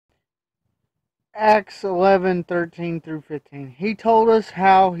Acts 11:13 through 15. He told us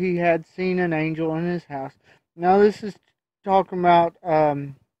how he had seen an angel in his house. Now this is talking about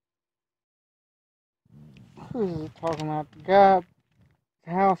who is it talking about? The guy's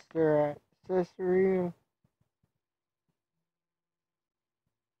house they're at, Caesarea.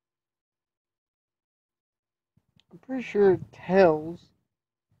 I'm pretty sure it tells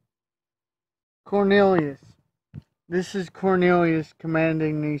Cornelius. This is Cornelius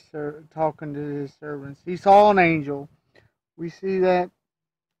commanding these talking to his servants. He saw an angel. We see that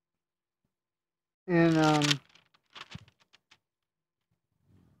in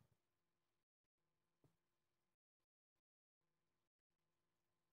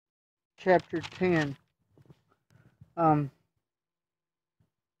chapter 10. Um,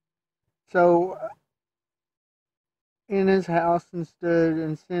 so in his house and stood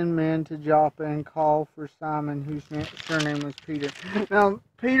and sent men to Joppa and called for Simon, whose surname was Peter. Now,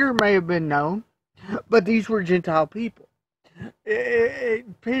 Peter may have been known, but these were Gentile people.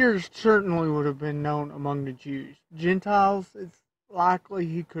 Peter certainly would have been known among the Jews. Gentiles, it's likely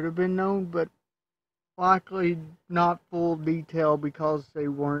he could have been known, but likely not full detail because they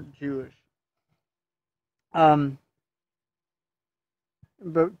weren't Jewish. Um,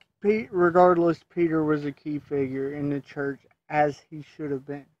 but regardless, Peter was a key figure in the church as he should have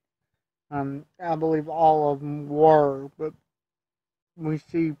been. I believe all of them were, but we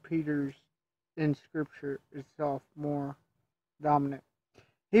see Peter's in Scripture itself more dominant.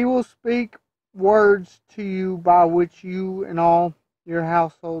 He will speak words to you by which you and all your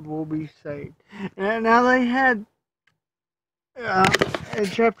household will be saved. And now they had uh, in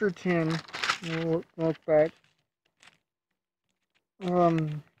chapter 10. We'll look back.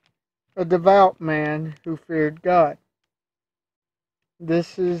 Um, a devout man who feared God.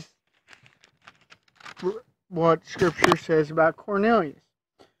 This is what Scripture says about Cornelius.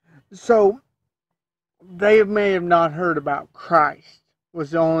 So they may have not heard about Christ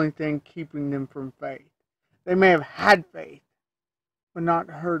was the only thing keeping them from faith. They may have had faith, but not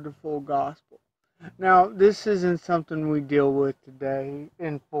heard the full gospel. Now, this isn't something we deal with today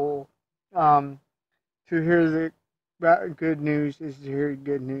in full. To hear the good news is to hear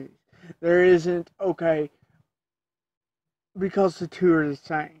good news. There isn't, okay, because the two are the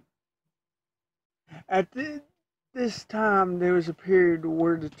same. At this time, there was a period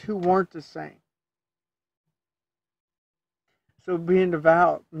where the two weren't the same. So being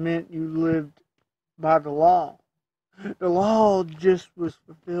devout meant you lived by the law. The law just was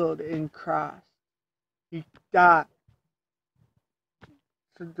fulfilled in Christ. He died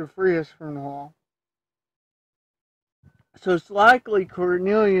to free us from the law. So it's likely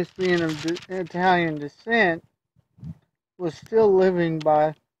Cornelius, being of Italian descent, was still living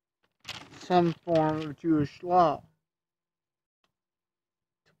by some form of Jewish law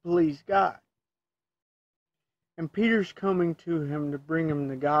to please God. And Peter's coming to him to bring him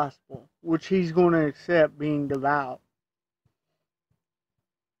the gospel, which he's going to accept being devout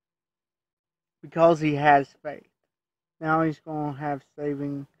because he has faith. Now he's going to have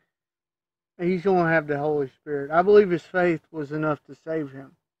saving, he's going to have the Holy Spirit. I believe his faith was enough to save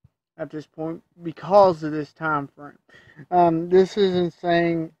him at this point because of this time frame. This isn't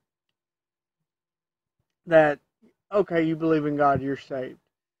saying that, okay, you believe in God, you're saved.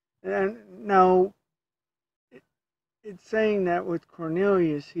 And no, it's saying that with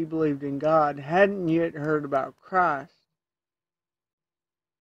Cornelius, he believed in God, hadn't yet heard about Christ,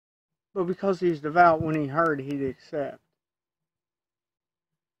 but because he's devout, when he heard, he'd accept.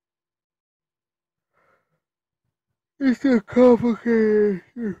 It's a complicated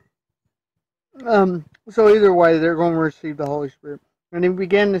issue. So either way, they're going to receive the Holy Spirit. And he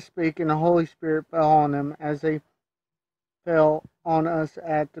began to speak, and the Holy Spirit fell on them as they fell on us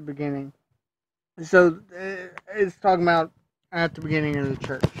at the beginning. So it's talking about at the beginning of the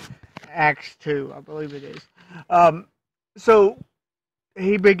church, Acts 2, I believe it is. So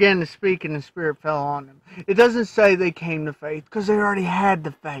he began to speak, and the Spirit fell on them. It doesn't say they came to faith because they already had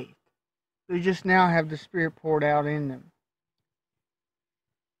the faith. They just now have the Spirit poured out in them.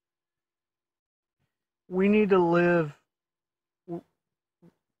 We need to live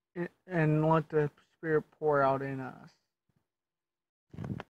and let the Spirit pour out in us.